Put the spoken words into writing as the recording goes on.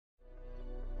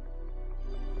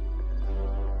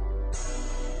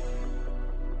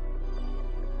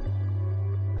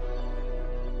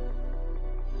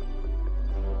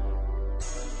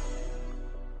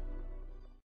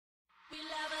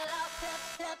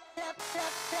Setor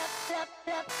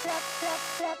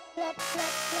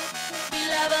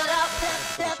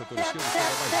esquerdo,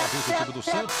 mais uma vez o time do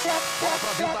Santos. Bola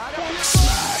pra dentro da área.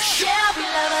 Smash.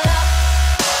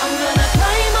 I'm gonna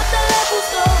climb up the levels,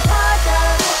 go harder.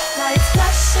 Lights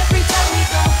flash every time we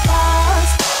go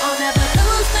past. I'll never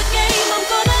lose the game, I'm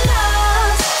gonna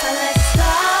last. So let's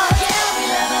start, yeah, we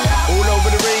level up. All over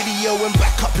the radio and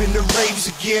back up in the raves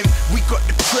again. We got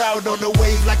the crowd on the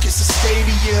wave like it's a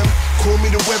stadium. Call me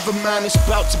the weatherman, it's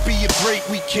about to be a great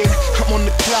weekend. I'm on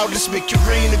the cloud, let's make it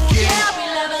rain again. Yeah, we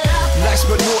level up. Nice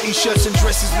but naughty shirts and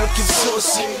dresses looking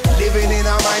saucy. Living in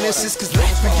our minuses cause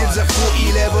life begins at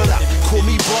 40 level up. Call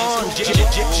me Bond,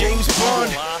 James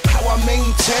Bond. How I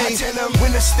maintain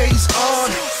when the stays on.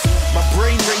 My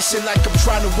brain racing like I'm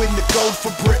trying to win the gold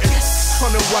for Britain. On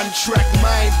a one-track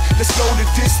mind, let's go the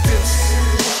distance.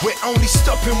 We're only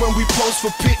stopping when we pose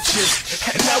for pictures.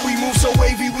 And now we move so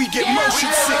wavy we get motion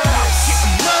sickness.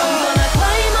 I'm gonna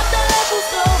climb up the levels,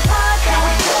 go harder.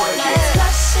 Lights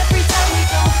flash every time we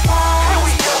go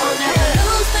past. I'll never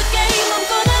lose the game, I'm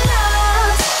gonna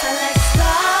last. So let's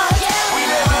start, yeah, we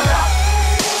level up.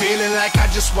 Feeling like I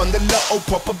just won the lotto.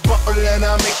 Pop a bottle and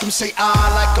I make them say ah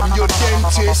like I'm your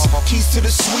dentist. Keys to the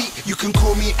suite, you can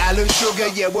call me Alan Sugar.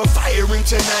 Yeah, we're firing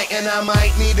tonight and I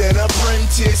might need an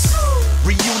apprentice.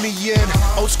 Reunion,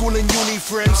 old school and uni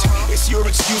friends. It's your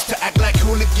excuse to act like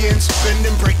hooligans. Bend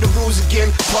and break the rules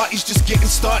again. Party's just getting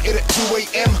started at 2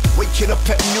 AM. Waking up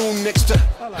at noon next to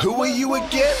who are you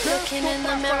again? Looking in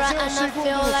the mirror and I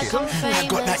feel like I'm famous. I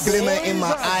got that glimmer in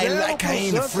my eye like I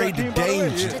ain't afraid of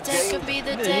danger. Today could be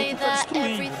the day that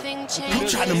everything changes. I'm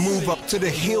trying to move up to the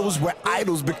hills where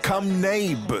idols become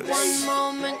neighbors. One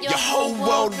moment Your whole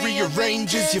world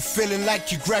rearranges. You're feeling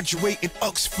like you graduated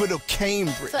Oxford or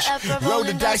Cambridge. Roll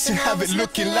the dice and have it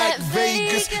looking like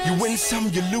Vegas. You win some,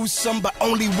 you lose some, but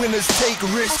only winners take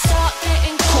risks.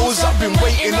 Calls I've been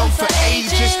waiting on for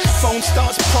ages. Phone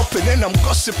starts popping and I'm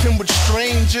gossiping with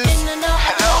strangers.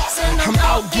 I'm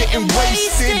out getting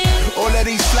wasted. All of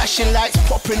these flashing lights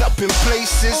popping up in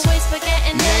places.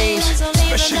 Names,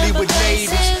 especially with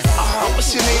ladies.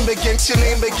 What's your name again? What's your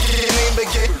name again? Your name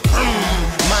again?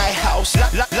 My house,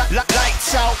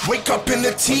 lights out. Wake up in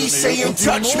the tea saying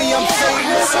touch me, I'm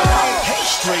famous. Hey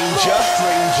stranger,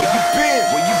 where you been?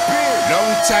 Where you been?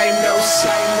 Long time no see.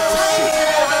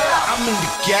 I'm in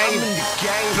the game,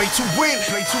 play to win,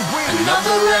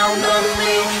 another round on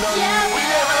me. Yeah, we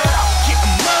level up. Get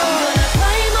 'em I'm on. gonna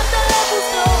climb up the levels,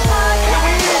 go harder.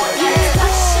 Lights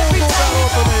flash every time we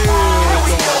go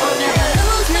past. I'll never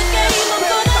lose the game, I'm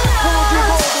gonna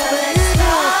last. So let's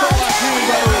start, yeah, we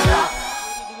level up.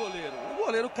 O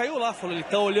goleiro caiu lá, falou, ele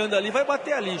tá olhando ali, vai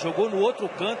bater ali. Jogou no outro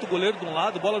canto, o goleiro de um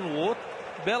lado, bola no outro.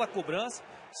 Bela cobrança.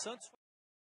 Santos